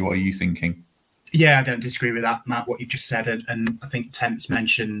 Mikey? What are you thinking? Yeah, I don't disagree with that, Matt, what you just said. And I think Temp's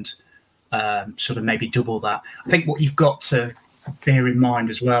mentioned sort of maybe double that. I think what you've got to bear in mind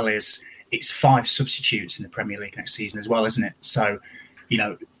as well is it's 5 substitutes in the Premier League next season as well, isn't it? So,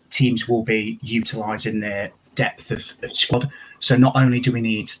 teams will be utilising their depth of squad. So not only do we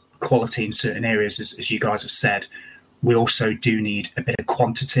need quality in certain areas, as you guys have said, we also do need a bit of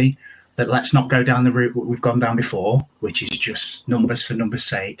quantity. But let's not go down the route we've gone down before, which is just numbers for numbers'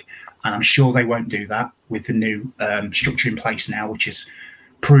 sake. And I'm sure they won't do that with the new structure in place now, which has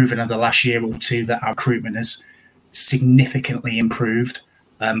proven in the last year or two that our recruitment has significantly improved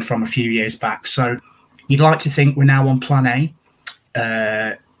from a few years back. So you'd like to think we're now on plan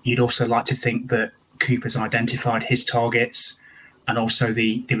A. You'd also like to think that Cooper's identified his targets, and also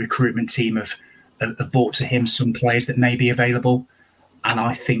the recruitment team have brought to him some players that may be available. And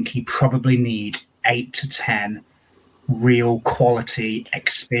I think he probably need 8 to 10 real quality,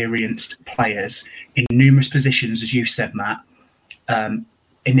 experienced players in numerous positions, as you've said, Matt,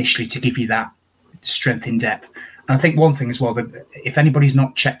 initially to give you that strength in depth. And I think one thing as well, that if anybody's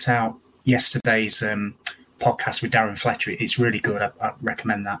not checked out yesterday's podcast with Darren Fletcher, it's really good. I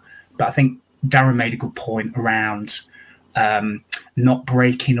recommend that. But I think Darren made a good point around not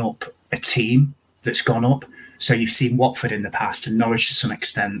breaking up a team that's gone up. So you've seen Watford in the past and Norwich to some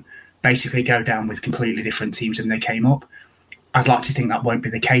extent basically go down with completely different teams than they came up. I'd like to think that won't be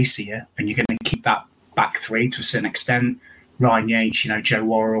the case here, and you're going to keep that back three to a certain extent. Ryan Yates, Joe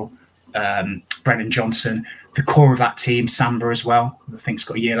Worrell, Brennan Johnson, the core of that team, Samba as well. I think he's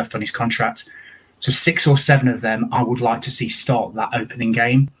got a year left on his contract. So 6 or 7 of them I would like to see start that opening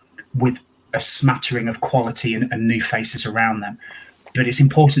game with a smattering of quality and new faces around them. But it's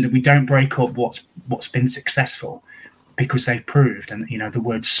important that we don't break up what's been successful, because they've proved, and the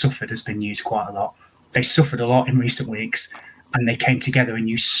word suffered has been used quite a lot. They suffered a lot in recent weeks, and they came together, and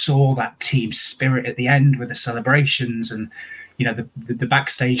you saw that team spirit at the end with the celebrations, and the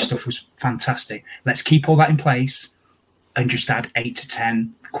backstage stuff was fantastic. Let's keep all that in place and just add 8 to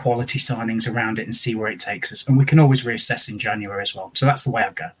 10 quality signings around it and see where it takes us. And we can always reassess in January as well. So that's the way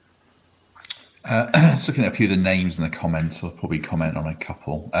I'd go. Just looking at a few of the names in the comments, I'll probably comment on a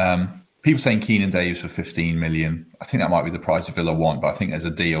couple. People saying Keenan Davis for 15 million. I think that might be the price of Villa want, but I think there's a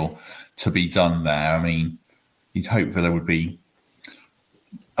deal to be done there. I mean, you'd hope Villa would be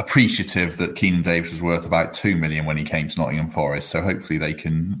appreciative that Keenan Davis was worth about 2 million when he came to Nottingham Forest. So hopefully they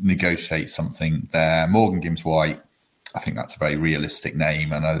can negotiate something there. Morgan Gibbs-White, I think that's a very realistic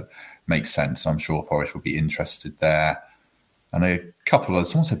name and it makes sense. I'm sure Forest will be interested there. And a couple of,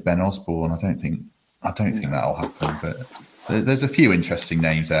 someone said Ben Osborne. I don't think that'll happen, but there's a few interesting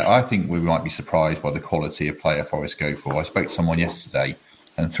names there. I think we might be surprised by the quality of player Forest go for. I spoke to someone yesterday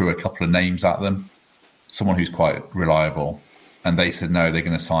and threw a couple of names at them, someone who's quite reliable, and they said, no, they're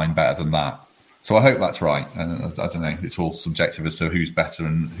going to sign better than that. So I hope that's right. And I don't know, it's all subjective as to who's better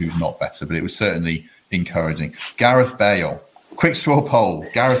and who's not better, but it was certainly encouraging. Gareth Bale, quick straw poll,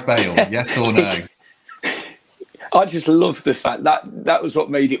 Gareth Bale, yes or no? I just love the fact that was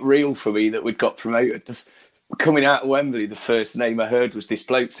what made it real for me that we'd got promoted. Coming out of Wembley, the first name I heard was this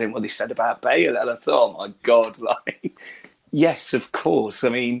bloke saying what they said about Bale, and I thought, oh my God, yes, of course. I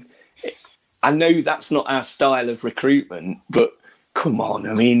mean, I know that's not our style of recruitment, but come on.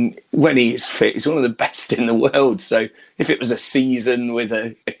 I mean, when he is fit, he's one of the best in the world. So if it was a season with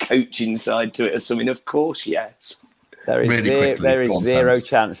a coaching side to it or something, of course, yes. There is, there is zero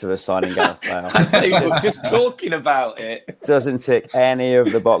chance of us signing Gareth Bale. I think we're just talking about it. Doesn't tick any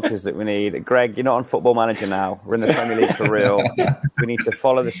of the boxes that we need. Greg, you're not on Football Manager now. We're in the Premier League for real. We need to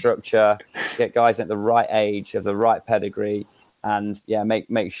follow the structure, get guys at the right age, of the right pedigree, and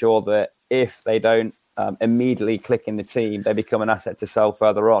make sure that if they don't immediately click in the team, they become an asset to sell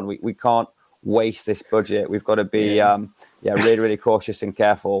further on. We can't waste this budget. We've got to be really, really cautious and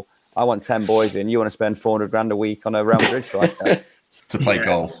careful. I want 10 boys in. You want to spend 400 grand a week on a Real Madrid striker to play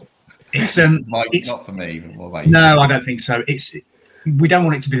golf. It's not for me. What about you? No, I don't think so. We don't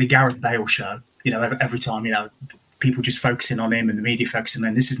want it to be the Gareth Bale show. Every time people just focusing on him and the media focusing on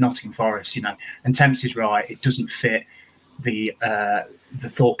him. This is Nottingham Forest, And Temps is right. It doesn't fit the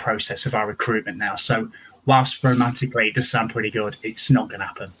thought process of our recruitment now. So whilst romantically it does sound pretty good, it's not going to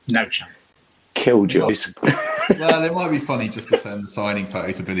happen. No chance. Killjoys. Well, it might be funny just to send the signing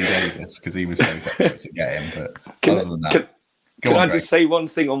photo to Billy Davis because he was so desperate to get him. But other than that, can I just say one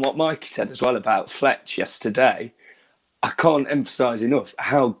thing on what Mikey said as well about Fletch yesterday? I can't emphasise enough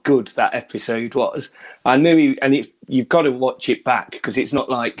how good that episode was. I knew you've got to watch it back because it's not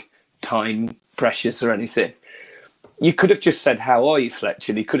like time precious or anything. You could have just said, "How are you, Fletch?"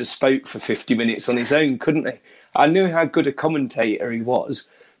 and he could have spoke for 50 minutes on his own, couldn't he? I knew how good a commentator he was,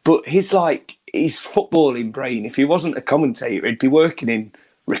 but his footballing brain, if he wasn't a commentator, he'd be working in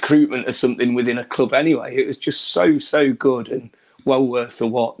recruitment or something within a club anyway. It was just so good and well worth a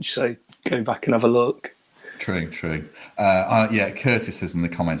watch. So go back and have a look. True. Curtis says in the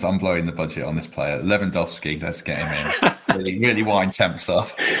comments, I'm blowing the budget on this player. Lewandowski, let's get him in. really wind Temps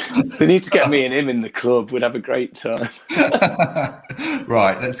off. They need to get me and him in the club. We'd have a great time.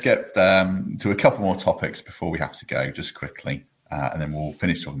 Right, let's get to a couple more topics before we have to go, just quickly. And then we'll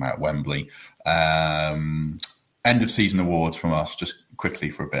finish talking about Wembley. End of season awards from us, just quickly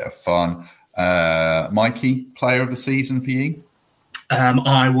for a bit of fun. Mikey, player of the season for you?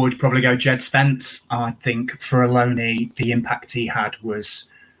 I would probably go Jed Spence. I think for Aloni, the impact he had was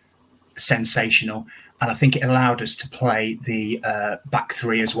sensational. And I think it allowed us to play the back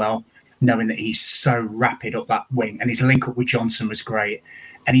three as well, knowing that he's so rapid up that wing. And his link up with Johnson was great.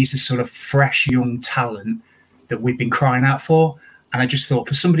 And he's the sort of fresh young talent that we've been crying out for. And I just thought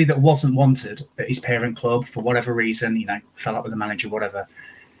for somebody that wasn't wanted at his parent club for whatever reason, fell out with the manager, whatever,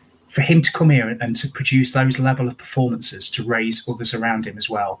 for him to come here and to produce those level of performances to raise others around him as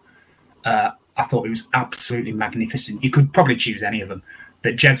well, I thought it was absolutely magnificent. You could probably choose any of them,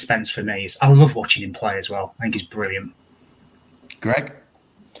 but Jed Spence for me I love watching him play as well. I think he's brilliant. Greg?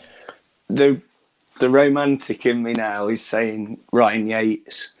 The romantic in me now is saying Ryan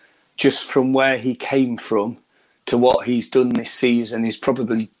Yates, just from where he came from to what he's done this season. He's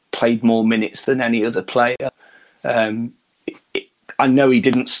probably played more minutes than any other player. I know he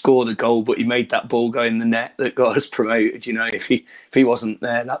didn't score the goal, but he made that ball go in the net that got us promoted. If he wasn't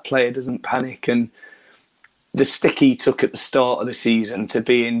there, that player doesn't panic. And the stick he took at the start of the season to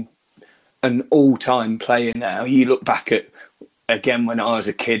being an all-time player now, you look back at, again, when I was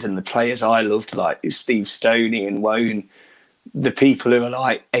a kid and the players I loved, like Steve Stoney and Wone, the people who are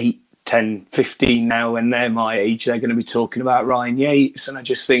like 8, 10, 15 now, when they're my age, they're going to be talking about Ryan Yates. And I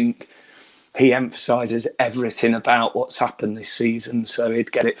just think he emphasises everything about what's happened this season, so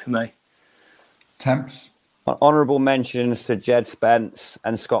he'd get it for me. Temps? Honourable mentions to Jed Spence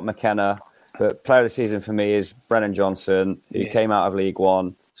and Scott McKenna, but player of the season for me is Brennan Johnson, who came out of League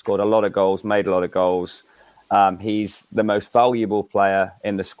One, scored a lot of goals, made a lot of goals. He's the most valuable player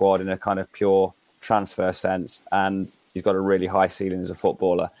in the squad in a kind of pure transfer sense, and he's got a really high ceiling as a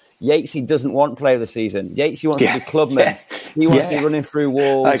footballer. Yatesy doesn't want player of the season. Yatesy wants to be clubman. He wants to be running through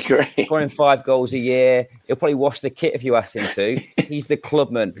walls, scoring 5 goals a year. He'll probably wash the kit if you asked him to. He's the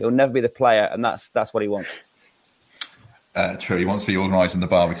clubman. He'll never be the player, and that's what he wants. True. He wants to be organising the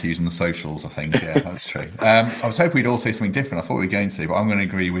barbecues and the socials, I think. Yeah, that's true. I was hoping we'd all say something different. I thought we were going to, but I'm going to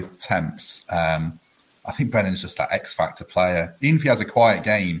agree with Temps. I think Brennan's just that X-factor player. Even if he has a quiet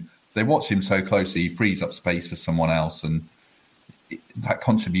game, they watch him so closely, he frees up space for someone else, and that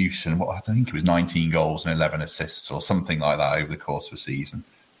contribution, I think it was 19 goals and 11 assists or something like that over the course of a season.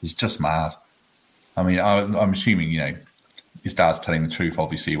 It's just mad. I mean, I'm assuming, his dad's telling the truth,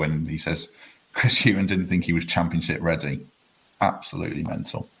 obviously, when he says Chris Hughton didn't think he was championship ready. Absolutely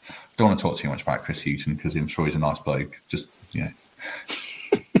mental. Don't want to talk too much about Chris Hughton because I'm sure he's a nice bloke. Just,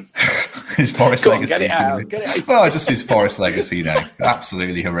 his Forest legacy. Just his Forest legacy,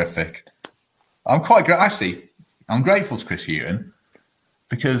 absolutely horrific. I'm grateful to Chris Hughton,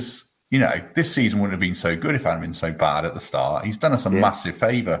 because this season wouldn't have been so good if it hadn't been so bad at the start. He's done us a massive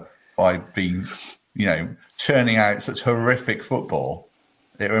favour by being, churning out such horrific football.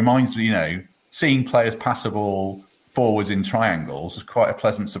 It reminds me, seeing players pass a ball forwards in triangles was quite a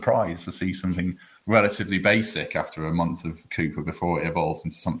pleasant surprise to see something relatively basic after a month of Cooper before it evolved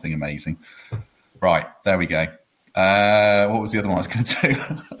into something amazing. Right, there we go. What was the other one I was going to do?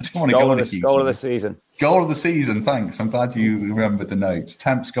 I didn't want to goal of the season. Goal of the season, thanks. I'm glad you remembered the notes.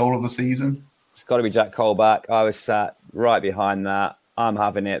 Temp's goal of the season? It's got to be Jack Colback. I was sat right behind that. I'm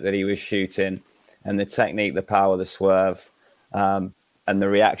having it that he was shooting, and the technique, the power, the swerve, and the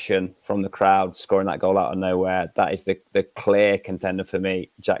reaction from the crowd scoring that goal out of nowhere. That is the clear contender for me,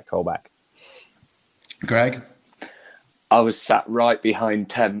 Jack Colback. Greg? I was sat right behind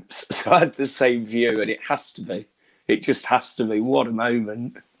Temps, so I had the same view, and it has to be. It just has to be. What a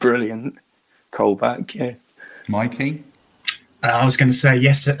moment. Brilliant. Colback, yeah. Mikey? I was going to say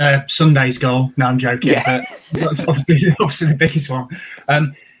Sunday's goal. No, I'm joking. Yeah. But that's obviously the biggest one.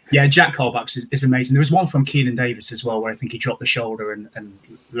 Jack Colback is amazing. There was one from Keenan Davis as well, where I think he dropped the shoulder and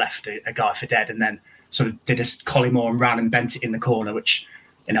left a guy for dead, and then sort of did a Collymore and ran and bent it in the corner, which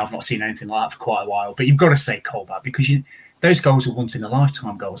I've not seen anything like that for quite a while. But you've got to say Colback, because those goals are once in a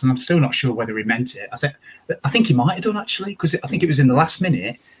lifetime goals, and I'm still not sure whether he meant it. I think he might have done, actually, because I think it was in the last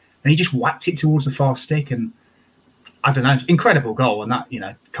minute, and he just whacked it towards the far stick, and I don't know, incredible goal, and that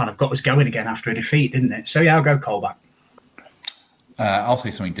kind of got us going again after a defeat, didn't it? So I'll go Colback. I'll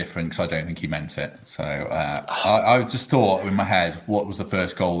say something different because I don't think he meant it. So I just thought in my head, what was the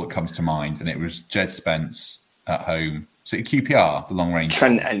first goal that comes to mind? And it was Jed Spence at home. So QPR, the long range.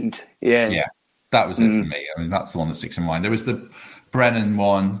 Trent End, yeah. Yeah, that was it for me. I mean, that's the one that sticks in mind. There was the Brennan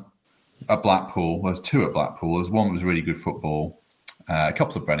one at Blackpool. There was two at Blackpool. There was one that was really good football. A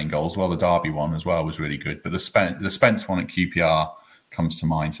couple of Brennan goals. Well, the Derby one as well was really good. But the Spence one at QPR comes to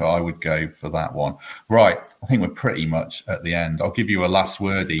mind. So I would go for that one. Right. I think we're pretty much at the end. I'll give you a last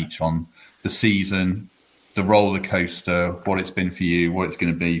word each on the season, the roller coaster, what it's been for you, what it's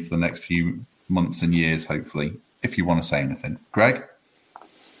going to be for the next few months and years, hopefully, if you want to say anything. Greg?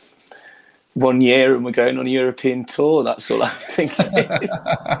 1 year and we're going on a European tour. That's all I'm thinking.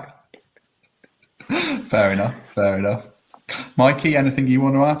 Fair enough. Mikey, anything you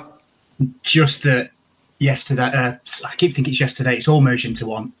want to add? Just that yesterday, I keep thinking it's yesterday, it's all merged into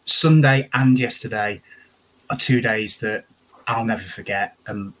one. Sunday and yesterday are 2 days that I'll never forget.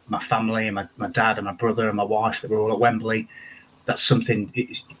 And my family and my dad and my brother and my wife that were all at Wembley, that's something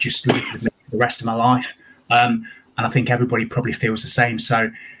it just lived with me for the rest of my life. And I think everybody probably feels the same.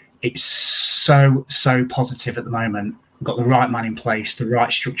 So it's so positive at the moment. We've got the right man in place, the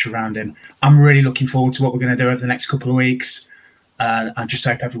right structure around him. I'm really looking forward to what we're going to do over the next couple of weeks. I just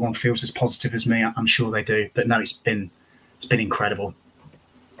hope everyone feels as positive as me. I'm sure they do. But no, it's been incredible.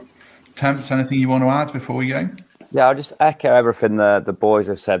 Temps, anything you want to add before we go? Yeah, I'll just echo everything the boys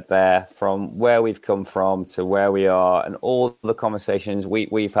have said there, from where we've come from to where we are, and all the conversations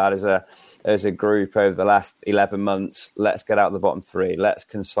we've had as a group over the last 11 months. Let's get out the bottom three. Let's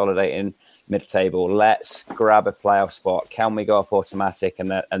consolidate in mid-table. Let's grab a playoff spot. Can we go up automatic? And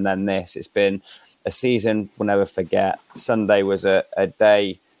then this. It's been a season we'll never forget. Sunday was a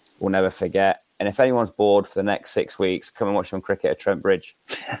day we'll never forget. And if anyone's bored for the next 6 weeks, come and watch some cricket at Trent Bridge.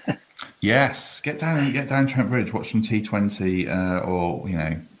 Yes, get down Trent Bridge, watch some T20, or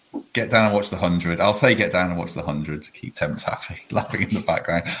get down and watch the 100. I'll say get down and watch the 100 to keep Temps happy, laughing in the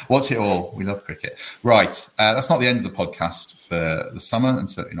background. Watch it all. We love cricket. Right, that's not the end of the podcast for the summer, and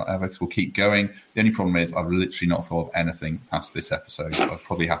certainly not ever, because we'll keep going. The only problem is I've literally not thought of anything past this episode. So I'll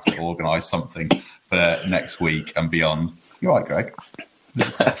probably have to organise something for next week and beyond. You're right, Greg.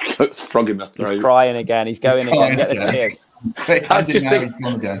 Looks frog in my throat. He's crying again. He's going again. Get the tears. I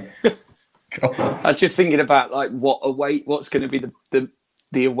was just thinking about what's going to be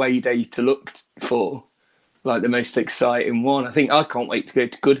the away day to look for, like the most exciting one. I think I can't wait to go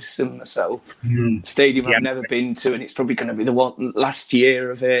to Goodison myself. Stadium I've never been to, and it's probably going to be the one last year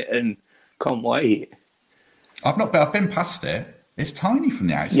of it, and can't wait. I've been past it. It's tiny from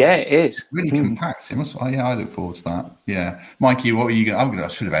the outside. Yeah, it is. Really compact. It must. Yeah, I look forward to that. Yeah, Mikey, what are you going? I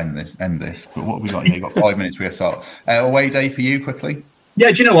should have end this. But what have we got? You've got 5 minutes. We have to start. Away day for you, quickly.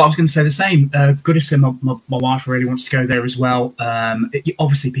 Yeah, do you know what? I was going to say the same. Goodison, my wife really wants to go there as well.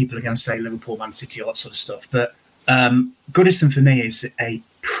 Obviously, people are going to say Liverpool, Man City, all that sort of stuff. But Goodison for me is a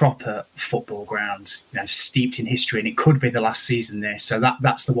proper football ground, steeped in history, and it could be the last season there. So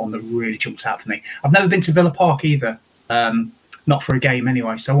that's the one that really jumps out for me. I've never been to Villa Park either. Not for a game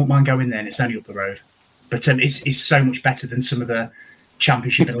anyway, so I won't mind going there, and it's only up the road. But it's so much better than some of the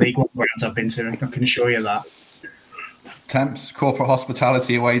Championship and League One grounds I've been to, I can assure you that. Temps, corporate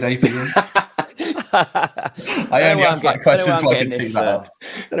hospitality away day for you? I only asked that question so I could tee that up.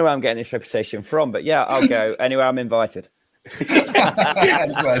 Don't know where I'm getting this reputation from, but yeah, I'll go anywhere I'm invited.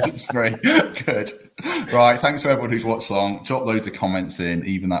 Anyway, it's free. Good. Right, thanks for everyone who's watched along. Drop loads of comments in,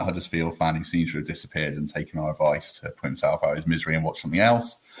 even that Huddersfield fan who seems to have disappeared and taken our advice to put himself out of his misery and watch something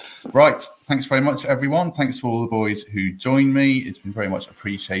else. Right, thanks very much, everyone. Thanks to all the boys who joined me. It's been very much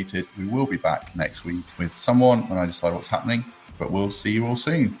appreciated. We will be back next week with someone when I decide what's happening, but we'll see you all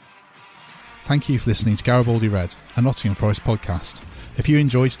soon. Thank you for listening to Garibaldi Red, a Nottingham Forest podcast. If you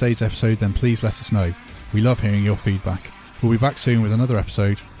enjoyed today's episode, then please let us know. We love hearing your feedback. We'll be back soon with another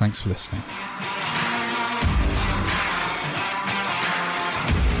episode. Thanks for listening.